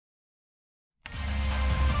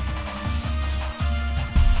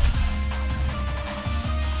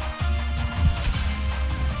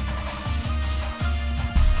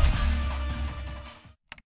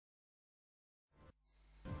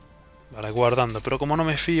Vale, guardando. Pero como no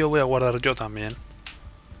me fío, voy a guardar yo también.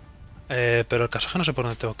 Pero el caso es que no sé por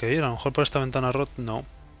dónde tengo que ir. A lo mejor por esta ventana rot... No.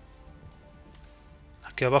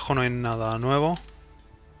 Aquí abajo no hay nada nuevo.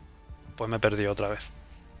 Pues me he perdido otra vez.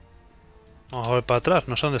 Vamos a ver para atrás.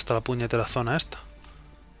 No sé dónde está la puñetera zona esta.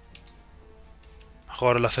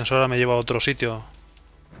 Mejor el ascensor ahora me lleva a otro sitio.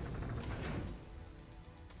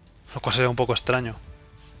 Lo cual sería un poco extraño.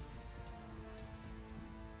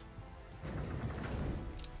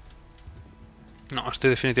 No, estoy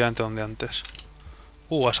definitivamente donde antes.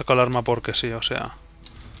 Ha sacado el arma porque sí, o sea...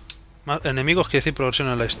 Más enemigos quiere decir progresión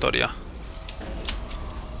en la historia.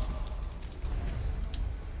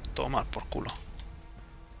 Tomar por culo.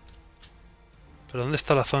 ¿Pero dónde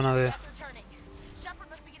está la zona de...?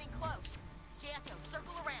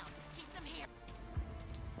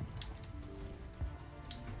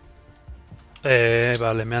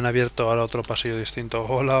 Vale, me han abierto ahora otro pasillo distinto.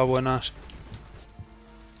 Hola, buenas.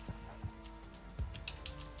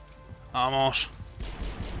 Vamos.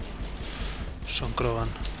 Son Krogan.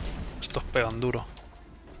 Estos pegan duro.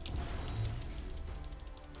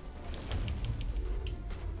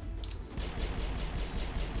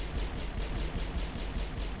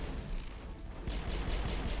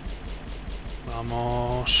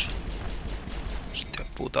 Vamos. Hostia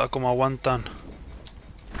puta, cómo aguantan.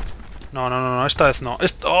 No, no, no, no, esta vez no.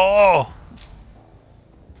 ¡Esto! ¡Oh!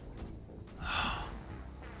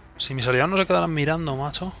 Si mis aliados no se quedaran mirando,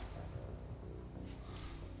 macho.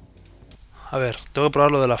 A ver, tengo que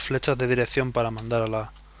probar lo de las flechas de dirección para mandar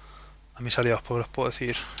a mis aliados, porque les puedo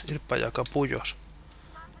decir, ir para allá, capullos.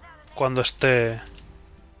 Cuando esté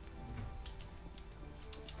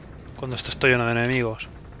esto lleno de enemigos.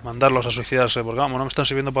 Mandarlos a suicidarse, porque vamos, no me están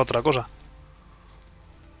sirviendo para otra cosa.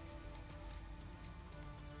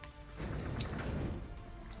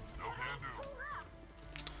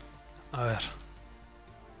 A ver.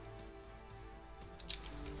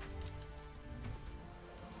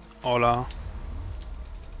 Hola.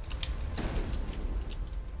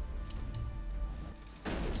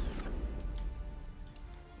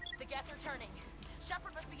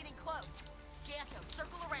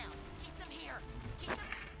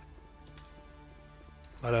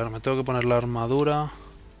 Vale, ahora me tengo que poner la armadura.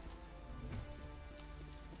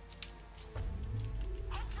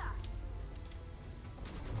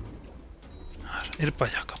 A ver, ir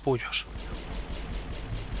para allá, capullos.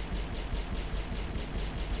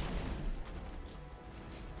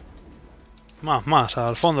 Más,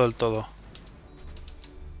 al fondo del todo.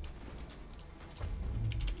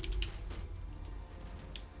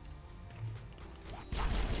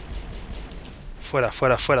 Fuera,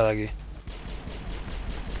 fuera, fuera de aquí.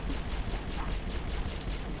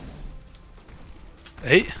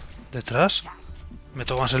 ¡Ey! ¿Detrás? ¿Me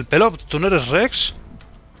tomas el pelo? ¿Tú no eres Rex?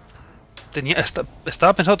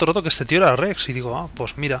 Estaba pensando todo el rato que este tío era Rex. Y digo,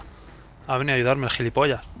 pues mira. Ha venido a ayudarme el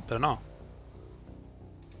gilipollas. Pero no.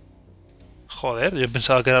 Joder, yo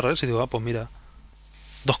pensaba que era Rex y digo, pues mira.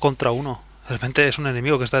 2 contra 1. De repente es un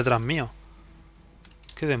enemigo que está detrás mío.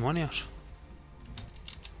 ¿Qué demonios?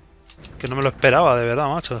 Que no me lo esperaba, de verdad,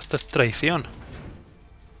 macho. Esto es traición.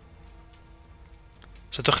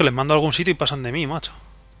 Esto es que les mando a algún sitio y pasan de mí, macho.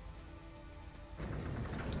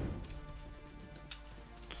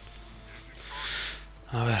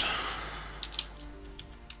 A ver.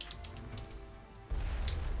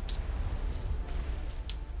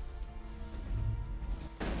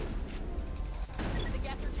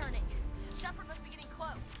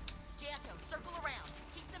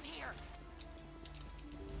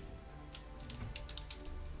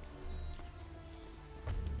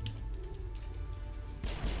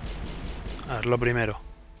 A ver, lo primero.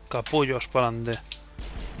 Capullos para adelante.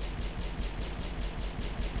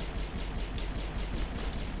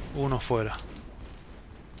 Uno fuera.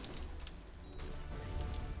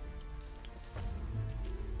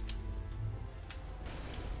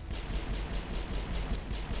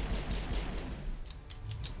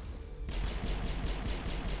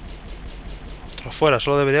 Otro fuera,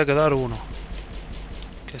 solo debería quedar uno.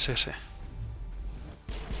 ¿Qué es ese?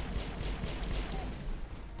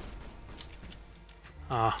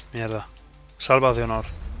 Ah, mierda. Salva de honor.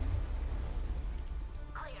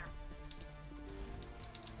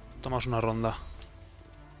 Tomas una ronda.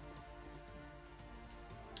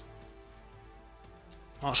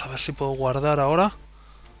 Vamos a ver si puedo guardar ahora.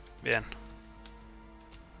 Bien.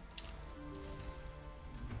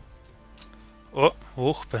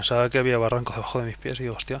 Pensaba que había barranco debajo de mis pies y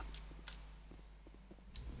digo, hostia.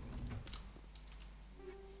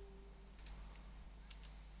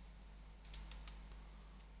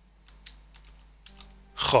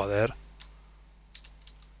 Joder.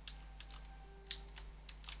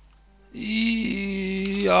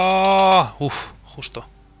 Y... ¡ah! Uf, justo.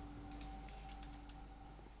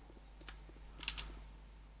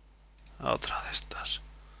 Otra de estas.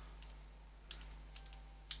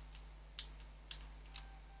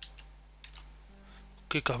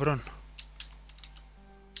 ¡Qué cabrón!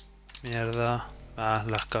 Mierda. Ah,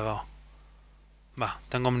 la has cagado. Va,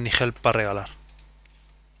 tengo un nigel para regalar.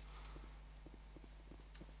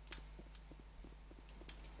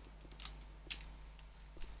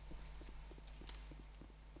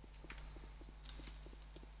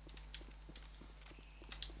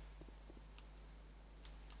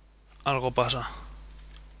 Algo pasa.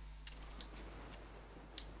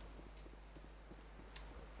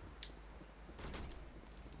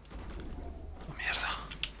 Oh, mierda.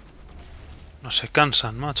 No se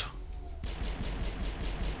cansan, macho.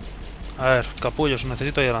 A ver, capullos,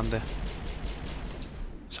 necesito ahí delante.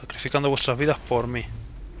 Sacrificando vuestras vidas por mí.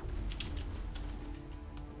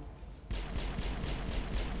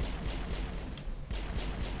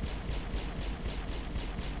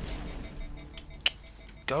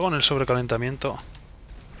 ¿Qué hago en el sobrecalentamiento?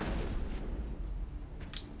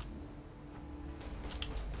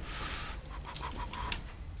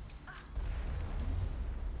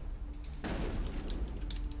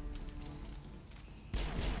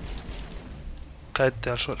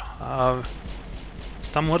 Cáete al suelo. A ver.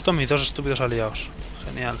 Están muertos mis dos estúpidos aliados.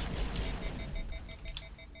 Genial.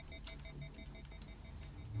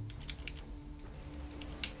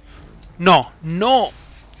 ¡No! ¡No!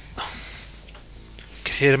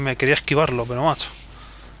 Me quería esquivarlo, pero macho.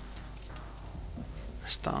 Me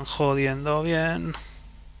están jodiendo bien.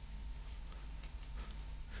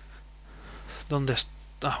 ¿Dónde está?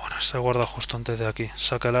 Ah, bueno, se ha guardado justo antes de aquí.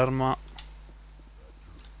 Saca el arma.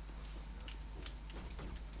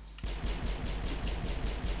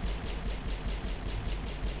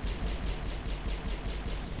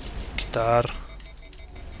 Quitar.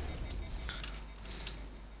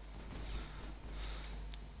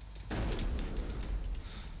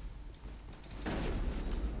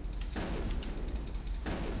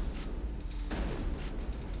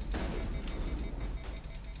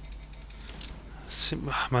 Sí,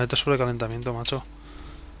 maldito sobrecalentamiento, macho.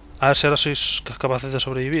 A ver si ahora sois capaces de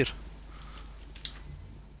sobrevivir.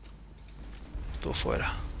 Tú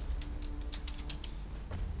fuera.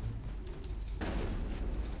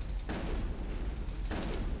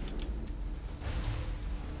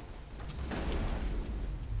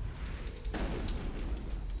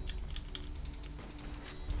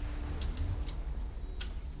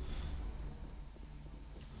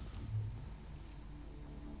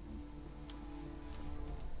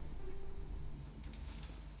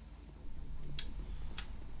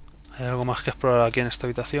 ¿Hay algo más que explorar aquí en esta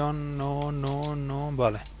habitación? No, no, no.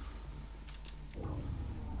 Vale.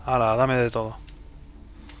 Hala, dame de todo.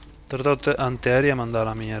 Trata antiaérea manda a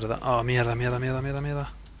la mierda. Oh, mierda, mierda, mierda, mierda,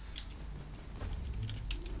 mierda.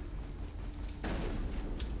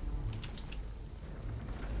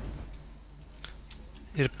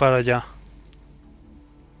 Ir para allá.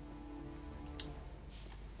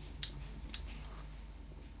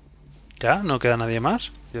 ¿Ya? ¿No queda nadie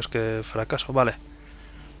más? Dios, que fracaso. Vale.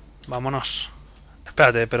 Vámonos.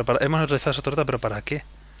 Espérate, pero hemos realizado esa torta, pero ¿para qué?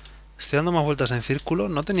 Estoy dando más vueltas en círculo.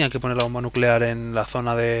 ¿No tenía que poner la bomba nuclear en la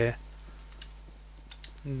zona de...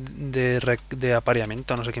 de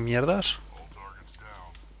apareamiento? No sé qué mierdas.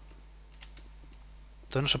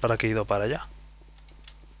 Entonces no sé para qué he ido para allá.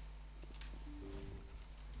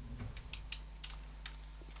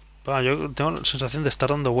 Yo tengo la sensación de estar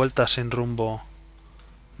dando vueltas sin rumbo.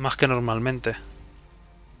 Más que normalmente.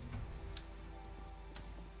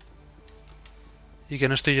 Y que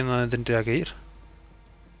no estoy yendo donde tendría que ir.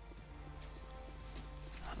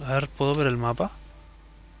 A ver, ¿puedo ver el mapa?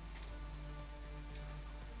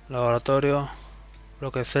 Laboratorio.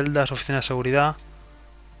 Bloque de celdas, oficina de seguridad.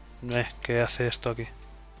 ¿Qué hace esto aquí?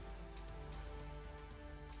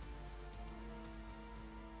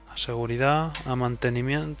 A seguridad, a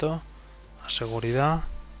mantenimiento, a seguridad.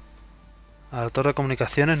 A la torre de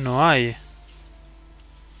comunicaciones no hay.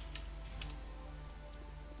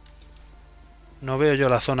 No veo yo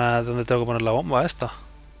la zona donde tengo que poner la bomba esta.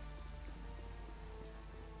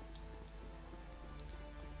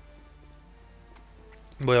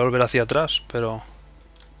 Voy a volver hacia atrás, pero...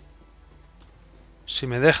 si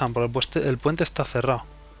me dejan, porque el puente está cerrado.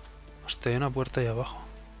 Hostia, hay una puerta ahí abajo.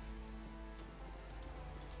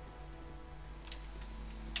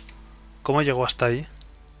 ¿Cómo llego hasta ahí?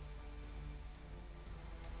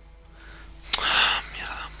 Ah,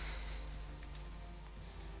 mierda.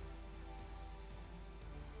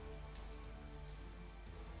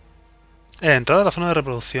 ¿Entrada a la zona de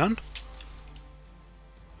reproducción?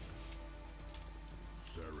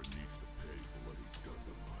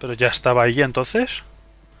 Pero ya estaba ahí entonces.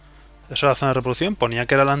 Eso era la zona de reproducción. Ponía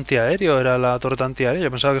que era el antiaéreo, era la torreta antiaérea. Yo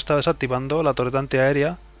pensaba que estaba desactivando la torreta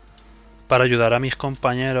antiaérea para ayudar a mis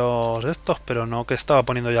compañeros estos, pero no que estaba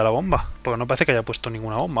poniendo ya la bomba. Porque no parece que haya puesto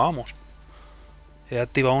ninguna bomba, vamos. He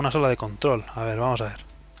activado una sola de control. A ver, vamos a ver.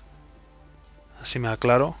 Así me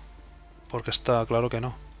aclaro. Porque está claro que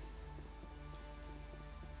no.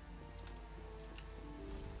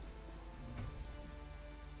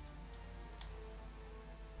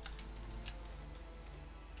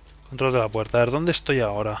 Control de la puerta. A ver, ¿dónde estoy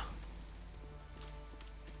ahora?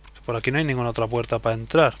 Porque por aquí no hay ninguna otra puerta para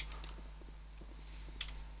entrar.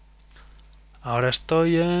 Ahora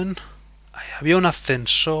estoy en... Ay, había un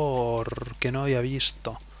ascensor que no había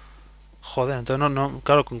visto. Joder, entonces no...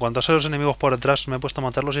 Claro, en cuanto a los enemigos por detrás me he puesto a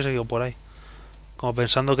matarlos y he seguido por ahí. Como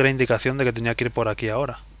pensando que era indicación de que tenía que ir por aquí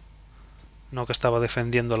ahora. No que estaba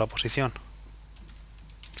defendiendo la posición.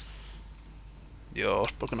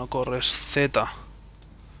 Dios, ¿por qué no corres? Z.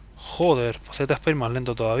 Joder, pues Z es para ir más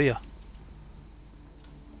lento todavía.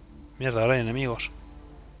 Mierda, ahora hay enemigos.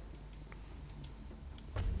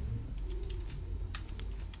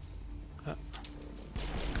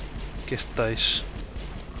 Aquí estáis.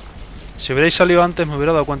 Si hubierais salido antes me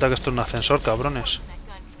hubiera dado cuenta que esto es un ascensor, cabrones.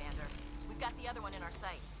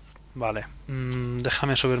 Vale.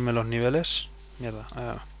 Déjame subirme los niveles. Mierda.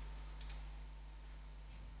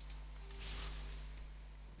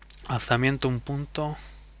 Alzamiento un punto.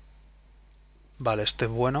 Vale, este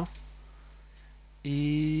es bueno.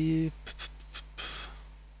 Y...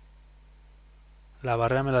 La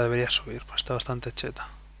barrera me la debería subir, pues está bastante cheta.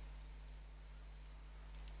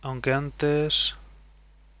 Aunque antes...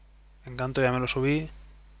 Encanto ya me lo subí.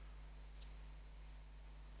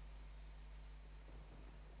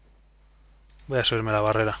 Voy a subirme la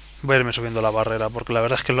barrera. Voy a irme subiendo la barrera, porque la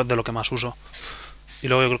verdad es que es de lo que más uso. Y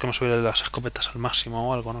luego yo creo que me subiré las escopetas al máximo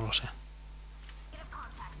o algo, no lo sé.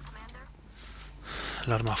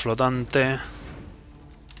 El arma flotante.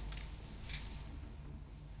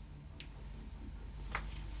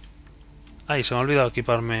 Ay, se me ha olvidado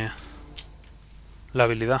equiparme la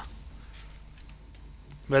habilidad.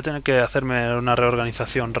 Voy a tener que hacerme una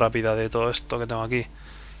reorganización rápida de todo esto que tengo aquí.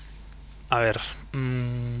 A ver.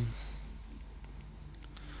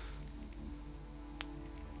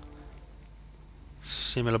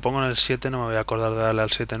 Si me lo pongo en el 7 no me voy a acordar de darle al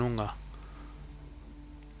 7 nunca.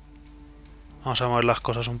 Vamos a mover las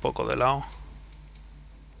cosas un poco de lado.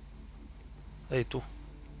 Ey, tú.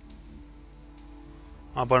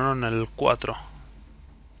 Vamos a ponerlo en el 4.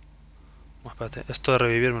 Espérate, esto de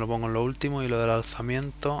revivir me lo pongo en lo último y lo del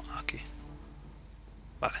alzamiento aquí.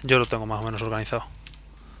 Vale, yo lo tengo más o menos organizado.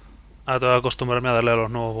 Ahora tengo que acostumbrarme a darle a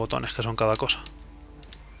los nuevos botones que son cada cosa.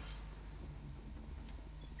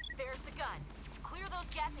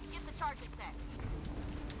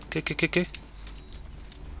 ¿Qué?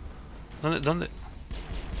 ¿Dónde?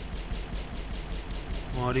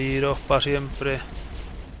 Moriros para siempre.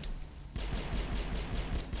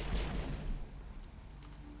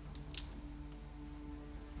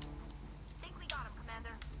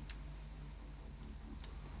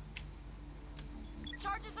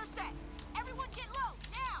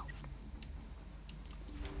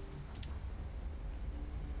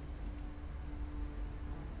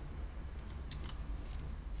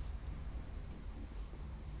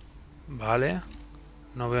 Vale.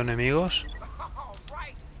 No veo enemigos.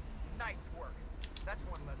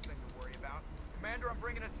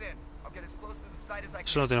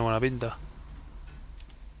 Eso no tiene buena pinta.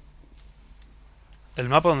 ¿El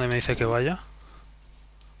mapa donde me dice que vaya?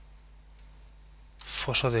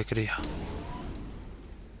 Foso de cría.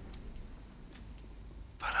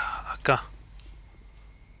 Para acá.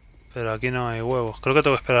 Pero aquí no hay huevos. Creo que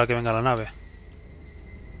tengo que esperar a que venga la nave.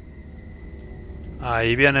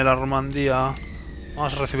 Ahí viene la Romandía.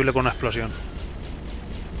 Vamos a recibirle con una explosión.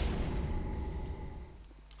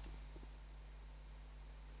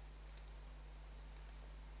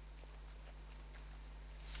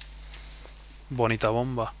 Bonita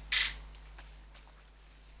bomba.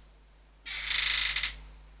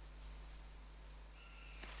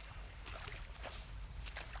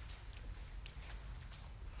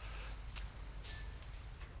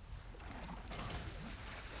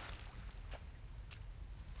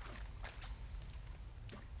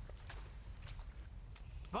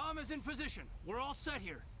 Bomb is in position. We're all set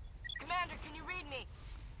here. Commander, can you read me?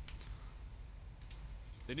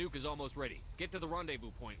 The nuke is almost ready. Get to the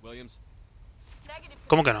rendezvous point, Williams. Negative.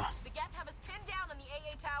 ¿Cómo que no? The Geth have us pinned down on the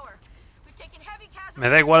AA tower. We've taken heavy casualties. Me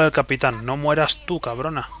da igual el capitán. No mueras tú,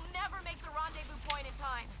 cabrona. We'll never make the rendezvous point in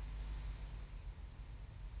time.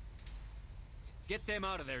 Get them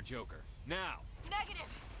out of there, Joker. Now. Negative.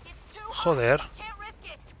 It's too hot. Joder. Can't risk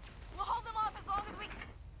it. We'll hold them off as long as we.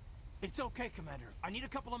 It's okay, Commander. I need a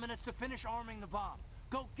couple of minutes to finish arming the bomb.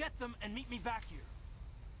 Go get them and meet me back here.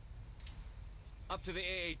 Up to the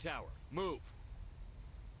AA tower. Move.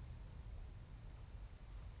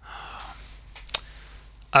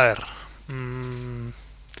 A ver.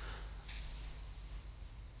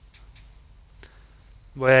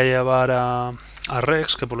 Voy a llevar a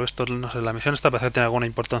Rex, que por lo visto, no sé, la misión esta parece que tiene alguna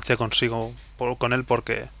importancia consigo, con él,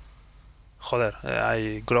 porque... Joder,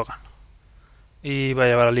 hay Grogan. Y voy a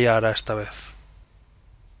llevar a Liara esta vez.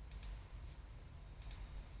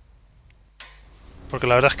 Porque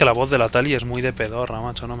la verdad es que la voz de la Tali es muy de pedorra,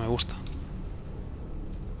 macho, no me gusta.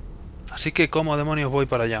 Así que, ¿cómo demonios voy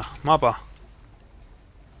para allá? Mapa.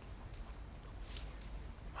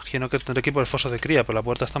 Imagino que tendré que ir por el foso de cría, pero la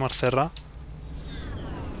puerta está más cerrada.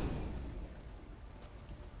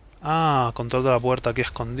 Ah, control de la puerta aquí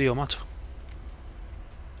escondido, macho.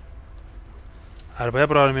 A ver, voy a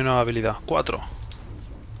probar mi nueva habilidad. 4.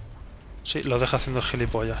 Sí, lo deja haciendo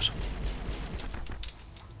gilipollas.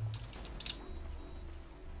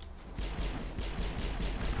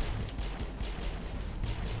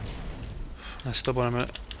 Necesito ponerme...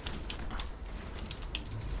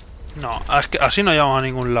 No, es que así no llevamos a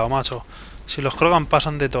ningún lado, macho. Si los Krogan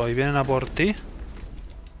pasan de todo y vienen a por ti...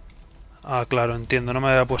 Ah, claro, entiendo, no me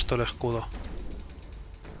había puesto el escudo.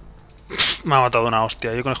 Me ha matado una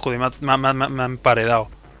hostia, yo con el escudo y me ha emparedado.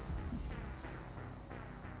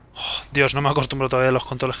 Oh, Dios, no me acostumbro todavía a los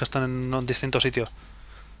controles que están en distintos sitios.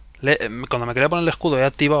 Cuando me quería poner el escudo he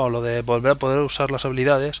activado lo de volver a poder usar las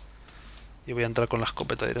habilidades. Y voy a entrar con la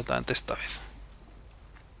escopeta directamente esta vez.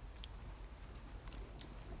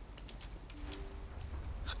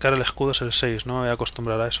 Es que ahora el escudo es el 6, no me voy a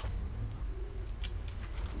acostumbrar a eso.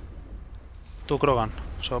 Tú, Krogan,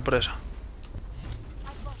 sorpresa.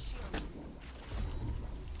 I've lost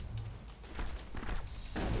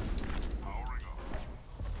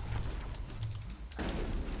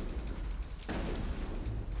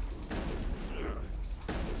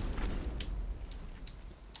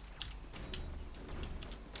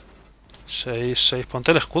shields. 6.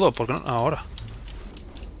 Ponte el escudo, ¿por qué no? Ahora.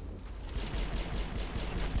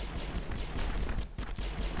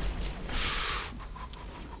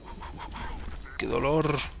 Qué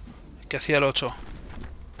dolor. ¿Qué hacía el 8?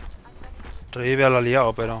 Revive al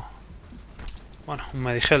aliado, pero... Bueno, un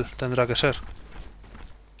Medigel tendrá que ser.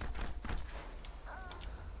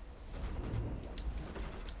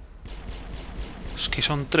 Es que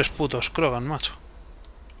son 3 putos Krogan, macho.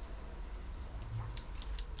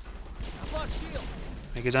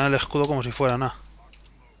 Me quitan el escudo como si fuera nada.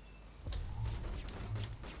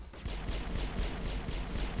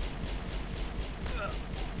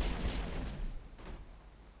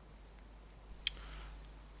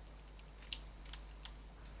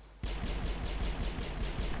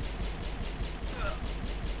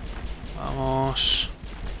 Vamos.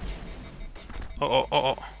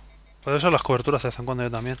 Oh. Puedo usar las coberturas de vez en cuando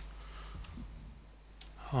yo también.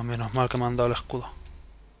 Oh, menos mal que me han dado el escudo.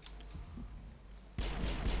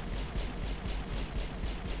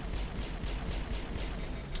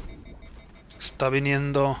 Está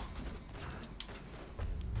viniendo...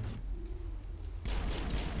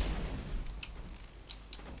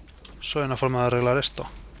 Solo hay una forma de arreglar esto.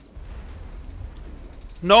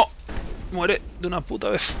 ¡No! Muere de una puta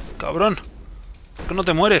vez, cabrón. ¿Por qué no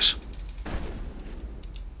te mueres?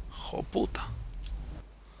 ¡Jo puta!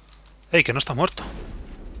 ¡Ey, que no está muerto!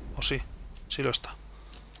 ¿O sí? Sí lo está.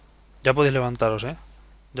 Ya podéis levantaros, ¿eh?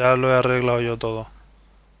 Ya lo he arreglado yo todo.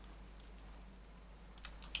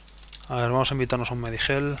 A ver, vamos a invitarnos a un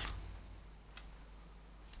Medigel.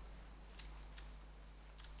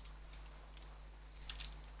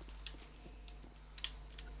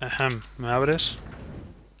 ¿Me abres?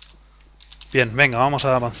 Bien, venga, vamos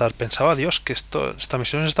a avanzar. Pensaba, Dios, que esta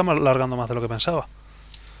misión se está alargando más de lo que pensaba.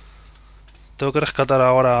 Tengo que rescatar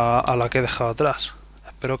ahora a la que he dejado atrás.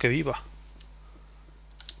 Espero que viva.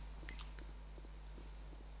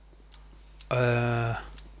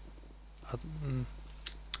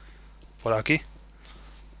 Por aquí.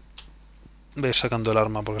 Voy a ir sacando el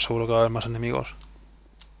arma porque seguro que va a haber más enemigos.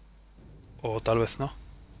 O tal vez no.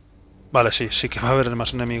 Vale, sí que va a haber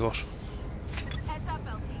más enemigos. Heads up,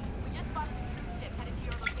 LT. We just spotted a troop ship headed to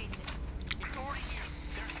your location. It's already here.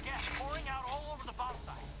 There's gas pouring out all over the bomb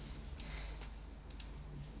site.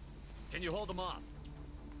 Can you hold them off?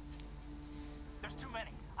 There's too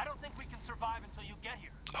many. I don't think we can survive until you get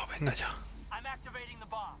here. Oh, venga ya. I'm activating the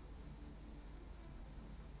bomb.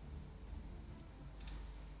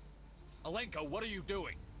 Alenko, what are you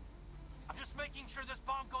doing? I'm just making sure this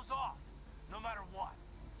bomb goes off, no matter what.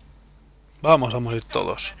 Vamos a morir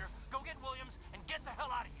todos. Commander, go get Williams and get the hell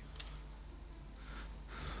out of here.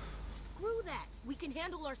 Screw that. We can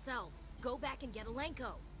handle ourselves. Go back and get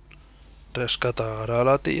Alenko. Rescatar a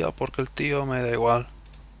la tía porque el tío me da igual.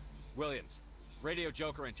 Williams, radio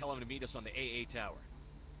Joker and tell him to meet us on the AA tower.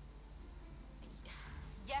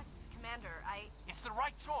 Yes, Commander. It's the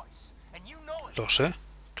right choice, and you know it. Lo sé,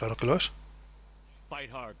 claro que lo es. Fight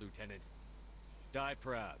hard, Lieutenant. Die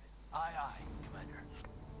proud. Aye, aye, Commander.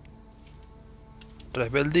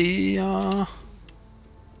 Rebeldía.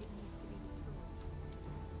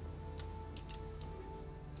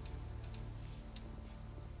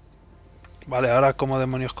 Vale, ahora cómo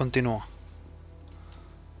demonios continúo.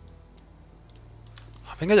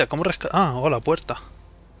 Venga ya, ¿cómo rescatar? Ah, oh, la puerta.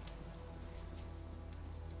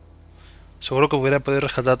 Seguro que hubiera podido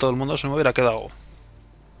rescatar a todo el mundo si no me hubiera quedado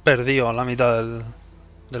perdido a la mitad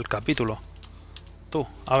del capítulo. Tú,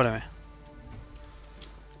 ábreme.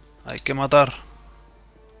 Hay que matar.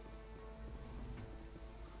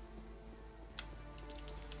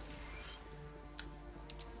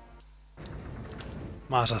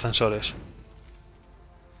 Más ascensores.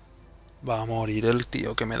 Va a morir el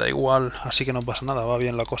tío, que me da igual. Así que no pasa nada, va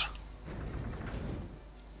bien la cosa.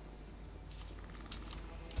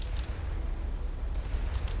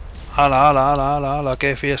 ¡Hala, hala, hala, hala, hala!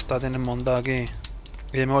 ¡Qué fiesta tienen montada aquí!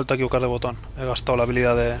 Y me he vuelto a equivocar de botón. He gastado la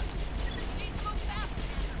habilidad de...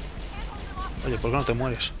 Oye, ¿por qué no te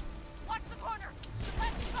mueres? Watch the corners.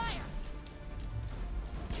 Left fire.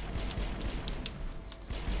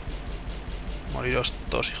 Moriros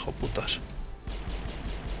todos, hijo putas.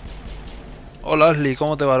 Hola, Ashley,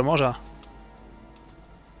 ¿cómo te va, hermosa?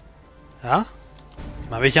 ¿Ah?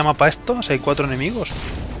 ¿Me habéis llamado para esto? Si hay 4 enemigos.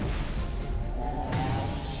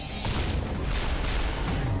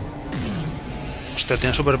 Hostia,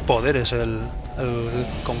 tiene superpoderes el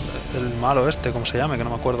malo este, ¿cómo se llama? Que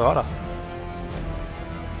no me acuerdo ahora.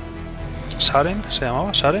 ¿Saren? ¿Se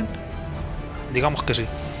llamaba? ¿Saren? Digamos que sí.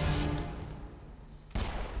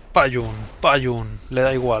 Payun, Payun, le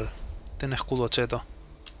da igual. Tiene escudo cheto.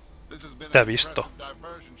 Te ha visto.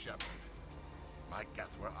 My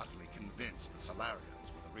Geth were utterly convinced the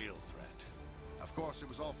Solarians were the real threat. Of course, it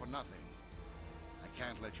was all for nothing. I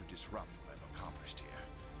can't let you disrupt what I've accomplished here.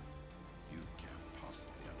 You can't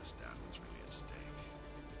possibly understand what's really at stake.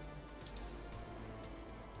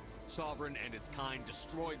 Sovereign and its kind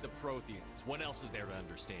destroyed the Protheans. What else is there to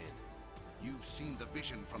understand? You've seen the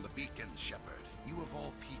vision from the beacons, Shepard. You of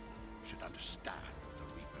all people should understand what the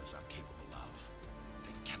Reapers are capable of.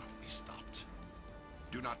 They cannot be stopped.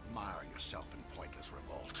 Do not mire yourself in pointless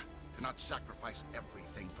revolt. Do not sacrifice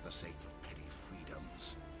everything for the sake of petty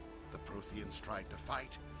freedoms. The Protheans tried to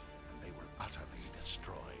fight, and they were utterly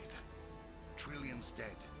destroyed. Trillions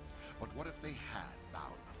dead. But what if they had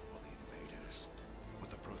bowed before the invaders? Would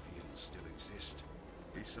the Protheans still exist?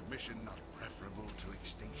 Is submission not preferable to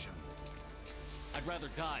extinction? I'd rather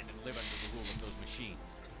die than live under the rule of those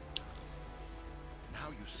machines. Now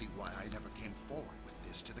you see why I never came forward with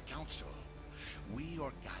this to the Council. We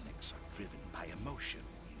organics are driven by emotion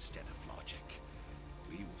instead of logic.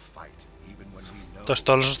 We will fight even when we know. Entonces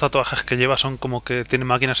todos los tatuajes que lleva son como que tiene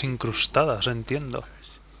máquinas incrustadas, entiendo.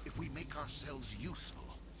 If we make ourselves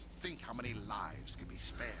useful, think how many lives could be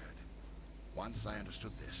spared. Once I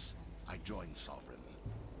understood this, I joined Sovereign,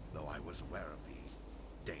 though I was aware of the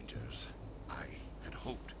dangers. I had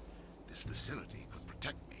hoped this facility could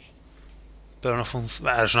protect me. Pero no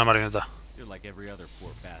funciona. Es una marioneta. You're like every other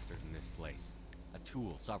poor bastard in this place. A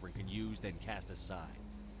tool Sovereign can use, then cast aside.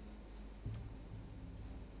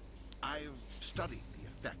 I've studied the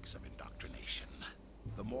effects of indoctrination.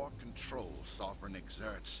 The more control Sovereign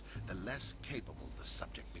exerts, the less capable the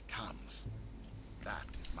subject becomes. That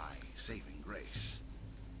is my saving grace.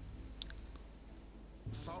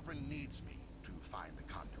 Sovereign needs me to find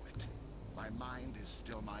the conduit. My mind is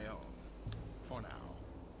still my own, for now.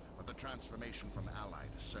 But the transformation from ally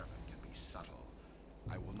to servant can be subtle.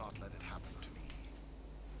 I will not let it happen to me.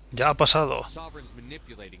 Ya ha pasado. Sovereign's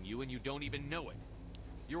manipulating you and you don't even know it.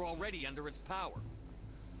 You're already under its power.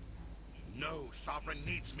 No, Sovereign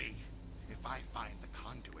needs me. If I find the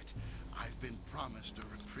conduit, I've been promised a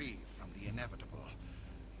reprieve from the inevitable.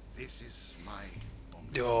 This is my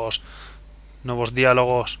only... Dios. Nuevos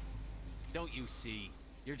diálogos. Don't you see?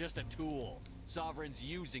 You're just a tool. Sovereign's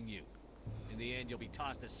using you. In the end, you'll be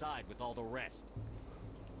tossed aside with all the rest.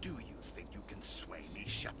 Do you think you can sway me,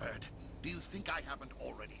 Shepard? Do you think I haven't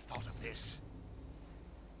already thought of this?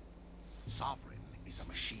 Sovereign is a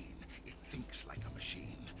machine. It thinks like a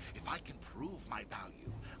machine. If I can prove my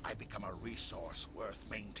value, I become a resource worth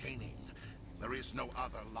maintaining. There is no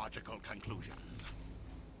other logical conclusion.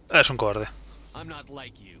 Es un cobarde. I'm not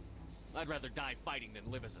like you. I'd rather die fighting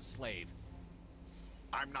than live as a slave.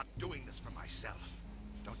 I'm not doing this for myself.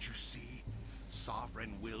 Don't you see?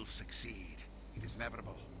 Sovereign will succeed. It is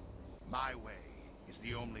inevitable. My way is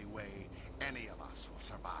the only way any of us will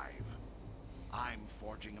survive. I'm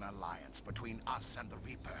forging an alliance between us and the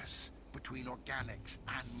Reapers, between organics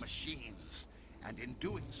and machines. And in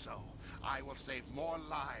doing so, I will save more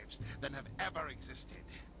lives than have ever existed.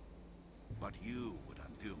 But you would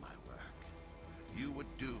undo my work. You would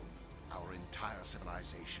doom our entire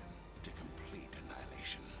civilization to complete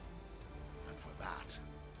annihilation. And for that,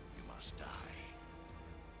 you must die.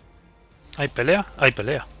 ¿Hay pelea? Hay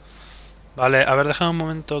pelea. Vale, a ver, déjame un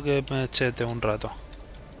momento que me chete un rato.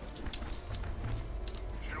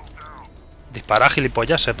 Dispara,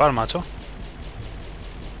 gilipollas, sepa, macho.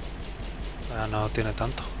 No tiene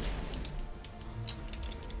tanto.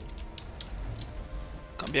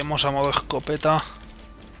 Cambiemos a modo escopeta.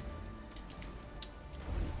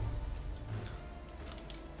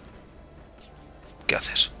 ¿Qué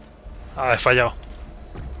haces? Ah, he fallado.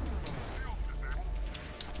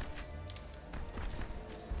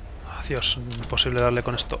 Ah, Dios, imposible darle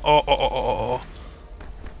con esto. Oh, oh, oh, oh, oh.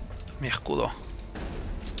 Mi escudo.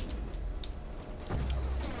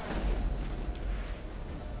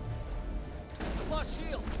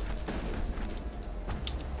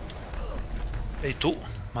 ¡Ey, tú!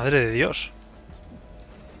 ¡Madre de Dios!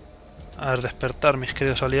 A ver, despertar, mis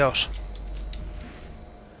queridos aliados.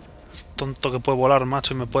 Tonto que puede volar,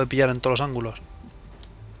 macho, y me puede pillar en todos los ángulos.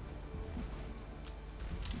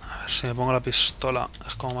 A ver si me pongo la pistola.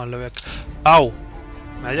 Es como más leve. ¡Au!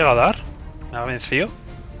 ¿Me ha llegado a dar? ¿Me ha vencido?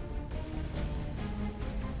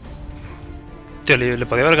 Tío, le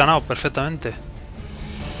podía haber ganado perfectamente.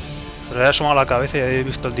 Pero le he asomado la cabeza y he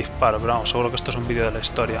visto el disparo. Pero vamos, seguro que esto es un vídeo de la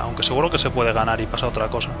historia. Aunque seguro que se puede ganar y pasa otra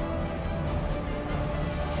cosa.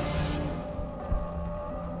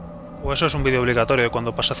 O eso es un vídeo obligatorio de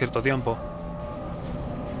cuando pasa cierto tiempo.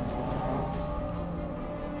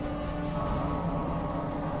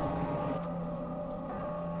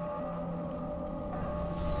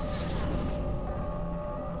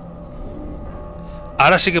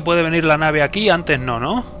 Ahora sí que puede venir la nave aquí, antes no,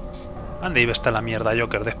 ¿no? Ande, y ve esta la mierda,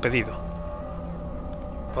 Joker, despedido.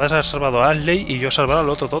 Puedes haber salvado a Ashley y yo salvar al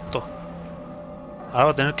otro tonto. Ahora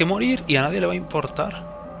va a tener que morir y a nadie le va a importar.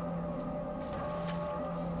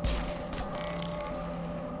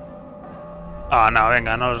 Ah, no,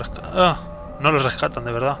 venga, no los rescatan. No los rescatan,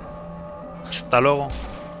 de verdad. Hasta luego.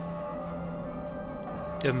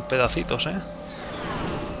 En pedacitos, ¿eh?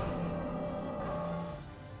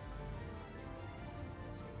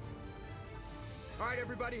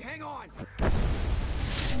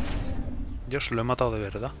 Yo se lo he matado de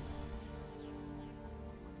verdad.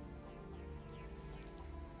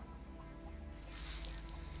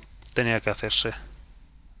 Tenía que hacerse.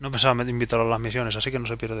 No pensaba invitarlo a las misiones, así que no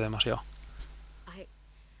se pierde demasiado.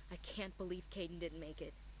 I can't believe Caden didn't make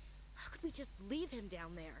it. How could we just leave him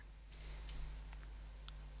down there?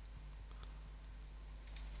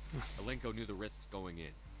 Alenko knew the risks going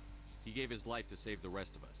in. He gave his life to save the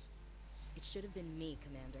rest of us. It should have been me,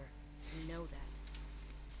 Commander. You know that.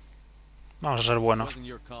 Vamos a ser It buenos. wasn't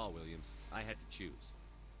your call, Williams. I had to choose.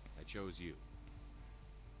 I chose you.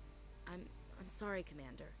 I'm sorry,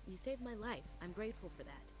 Commander. You saved my life. I'm grateful for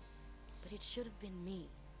that. But it should have been me.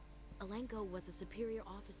 Alenko was a superior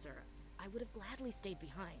officer. I would have gladly stayed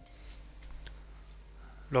behind.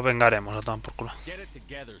 Lo vengaremos, no tan por culo. Get it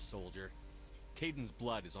together, soldier. Caden's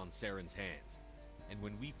blood is on Saren's hands. And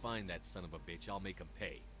when we find that son of a bitch, I'll make him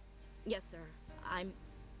pay. Yes, sir.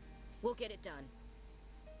 We'll get it done.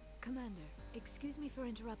 Commander, excuse me for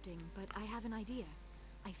interrupting, but I have an idea.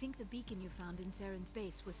 I think the beacon you found in Saren's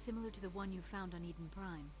base was similar to the one you found on Eden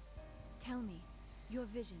Prime. Tell me, your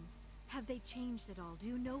visions, have they changed at all? Do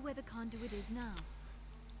you know where the conduit is now?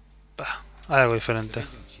 Bah, hay algo The diferente.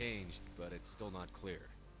 vision changed, but it's still not clear.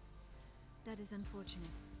 That is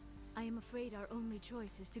unfortunate. I am afraid our only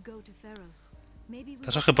choice is to go to Pharaohs. Maybe we El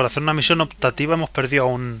caso es que por hacer una misión optativa hemos perdido a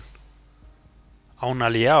un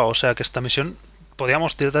aliado. O sea que esta misión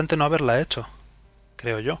podíamos directamente no haberla hecho.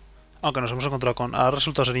 Creo yo. Aunque nos hemos encontrado con... Ha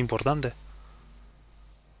resultado ser importante.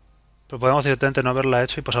 Pero podemos directamente no haberla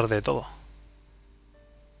hecho y pasar de todo.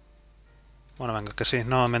 Bueno, venga, que sí.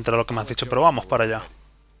 No me entera lo que me has dicho, pero vamos para allá.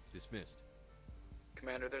 Dismissed.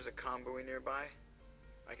 Commander, there's a convoy nearby.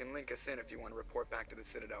 I can link us in if you want to report back to the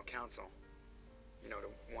Citadel Council. You know, to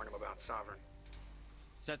warn them about Sovereign.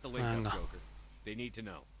 Set the link Venga. up, Joker. They need to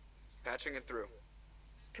know. Patching it through.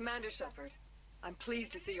 Commander Shepard, I'm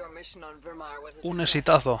pleased to see your mission on Vermar was a Un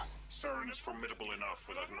success. exitazo. Saren is formidable enough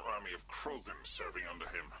without an army of Krogan serving under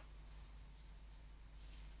him.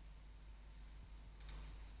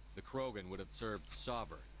 The Krogan would have served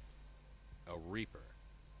Sovereign. A Reaper.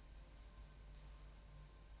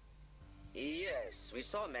 Yes, we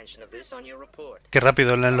saw mention of this on your report. Qué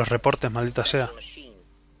rápido leen los reportes, maldita sea. Machine.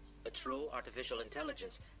 A true artificial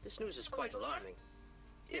intelligence. This news is quite alarming.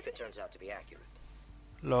 If it turns out to be accurate.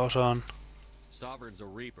 Lo son. Sovereign's a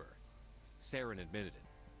Reaper. Saren admitted it.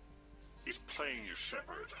 He's playing you,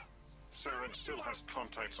 Shepard. Saren still has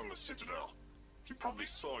contacts on the Citadel. He probably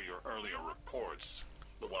saw your earlier reports.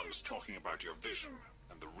 The ones talking about your vision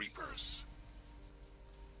and the Reapers.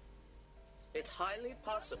 It's highly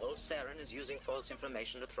possible Saren is using false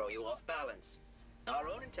information to throw you off balance. Our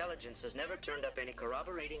own intelligence has never turned up any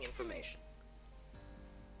corroborating information.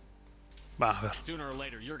 Va a ver. Sooner or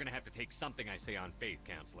later, you're gonna have to take something I say on faith,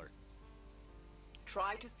 Counselor.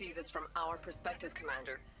 Try to see this from our perspective,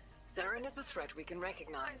 Commander. Saren is a threat we can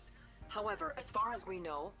recognize. However, as far as we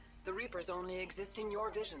know, the Reapers only exist in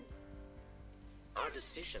your visions. Our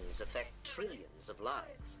decisions affect trillions of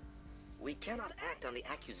lives. We cannot act on the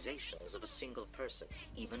accusations of a single person,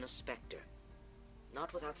 even a Spectre.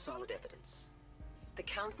 Not without solid evidence. The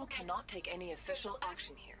Council cannot take any official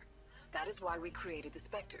action here. That is why we created the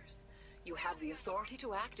Spectres. You have the authority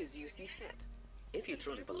to act as you see fit. If you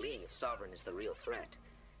truly believe Sovereign is the real threat,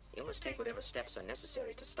 you must take whatever steps are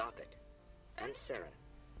necessary to stop it. And Saren.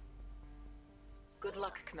 Good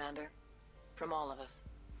luck, Commander. From all of us.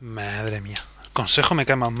 Madre mía. El consejo me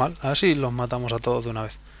cae más mal. A ver si los matamos a todos de una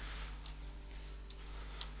vez.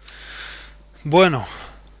 Bueno.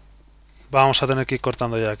 Vamos a tener que ir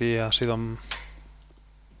cortando ya. Aquí ha sido una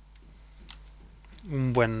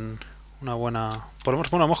buena...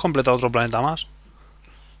 Bueno, hemos completado otro planeta más.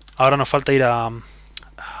 Ahora nos falta ir a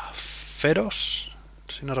Feros,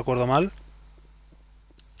 si no recuerdo mal,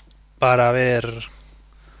 para ver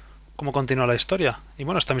cómo continúa la historia. Y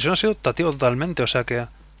bueno, esta misión ha sido optativa totalmente, o sea que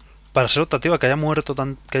para ser optativa, que haya muerto,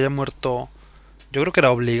 yo creo que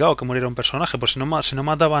era obligado que muriera un personaje, pues si no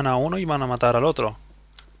mataban a uno iban a matar al otro.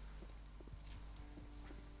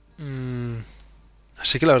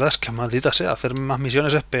 Así que la verdad es que maldita sea, hacer más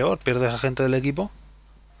misiones es peor, pierdes a gente del equipo.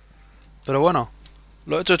 Pero bueno,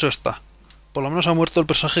 lo hecho está. Por lo menos ha muerto el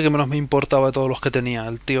personaje que menos me importaba de todos los que tenía.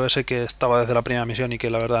 El tío ese que estaba desde la primera misión y que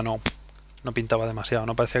la verdad no pintaba demasiado.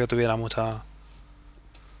 No parecía que tuviera mucha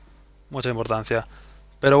importancia.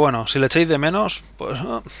 Pero bueno, si le echéis de menos, pues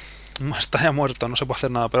está ya muerto, no se puede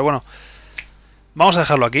hacer nada. Pero bueno, vamos a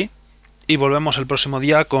dejarlo aquí. Y volvemos el próximo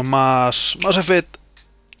día con más Effect.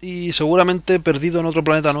 Y seguramente perdido en otro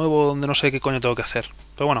planeta nuevo donde no sé qué coño tengo que hacer.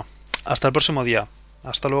 Pero bueno, hasta el próximo día.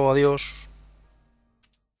 Hasta luego, adiós.